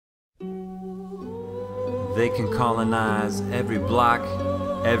They can colonize every block,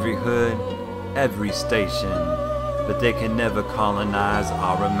 every hood, every station, but they can never colonize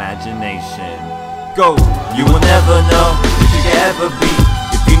our imagination. Go! You will never know what you can ever be.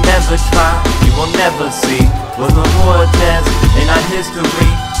 If you never try, you will never see. Was no vortex in our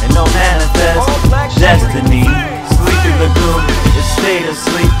history, and no manifest destiny. Sleeping lagoon, it stayed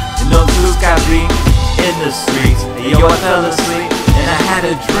asleep, and no zoo got beat in the streets. Yo, I fell asleep, and I had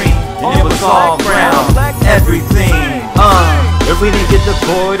a dream, and it was all brown, everything. If we didn't get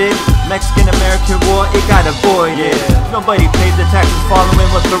deported, Mexican-American War, it got avoided. Nobody paid the taxes following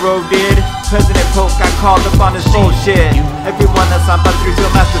what Thoreau did. President Polk got called up on his bullshit. Everyone that's on Patri's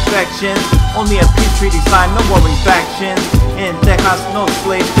real mass defections. Only a peace treaty signed, no warring factions. In Texas, no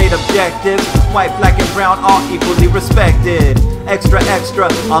slave state objectives. White, black, and brown, all equally respected. Extra,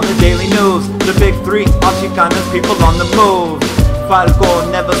 extra, on the daily news. The big three, all Chicanas, people on the move. Falco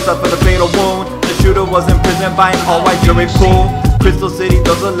never suffered a fatal wound. The shooter was imprisoned by an all-white jury pool. Crystal City,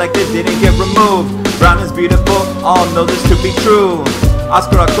 those elected didn't get removed. Brown is beautiful, all know this to be true.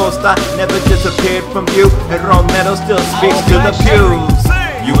 Oscar Acosta never disappeared from view, and Romero still speaks to the pews.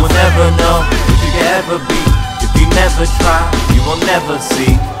 You will never know what you can ever be. If you never try, you will never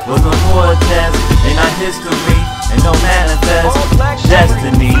see. Was no vortex in our history, and no manifest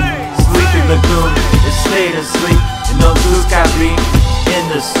destiny. Sleeping lagoon, it stayed asleep, and no zoos got beat in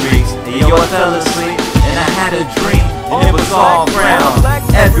the streets. Yo, I fell asleep, and I had a dream, and it was all brown,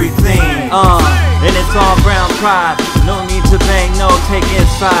 everything. And it's all brown pride. No need to bang, no taking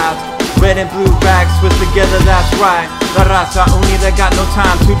sides. Red and blue rags switched together, that's right. La raza unida, got no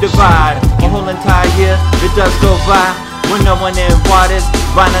time to divide. A whole entire year, it does go by when no one in waters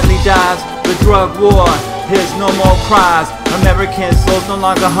violently dies. The drug war, here's no more cries. American souls no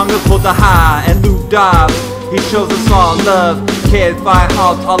longer hunger for the high. And Lou Dobbs, he shows us all love. KFI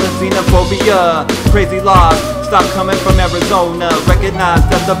halts all the xenophobia. Crazy laws, stop coming from Arizona. Recognize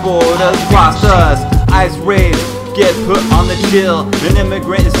that the borders crossed us. Ice raids, get put on the chill. An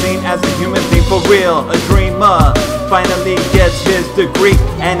immigrant is seen as a human being for real. A dreamer finally gets his degree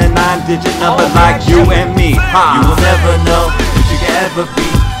and a 9-digit number like you and me. You will never know what you can ever be.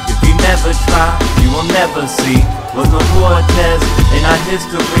 If you never try, you will never see. Was no vortex in our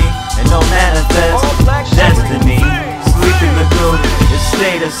history, and no manifest destiny. Sleeping lagoon, it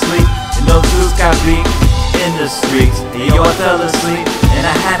stayed asleep, and no zoos got beat in the streets. Yo, I fell asleep, and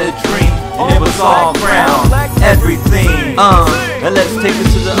I had a dream, and it was all brown, everything. And let's take it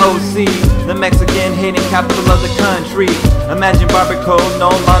to the OC, the Mexican hating capital of the country. Imagine Barbacoa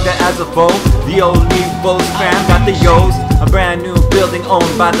no longer as a foe. The Olivos fam got the Yos, a brand new building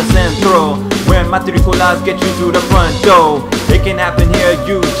owned by the Centro, where matriculas get you through the front door. It can happen here,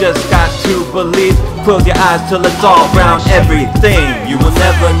 you just got to believe. Close your eyes till it's all brown, everything. You will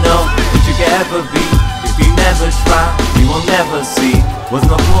never know what you can ever be. If you never try, you will never see. Was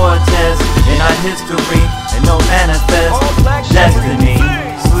no vortex in our history, and no manifest destiny.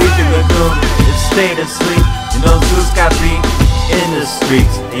 Sleeping lagoon, it stayed asleep, and no zoos got beat in the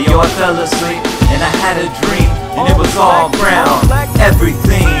streets. Yo, I fell asleep, and I had a dream, and it was all brown,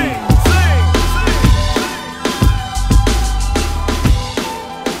 everything.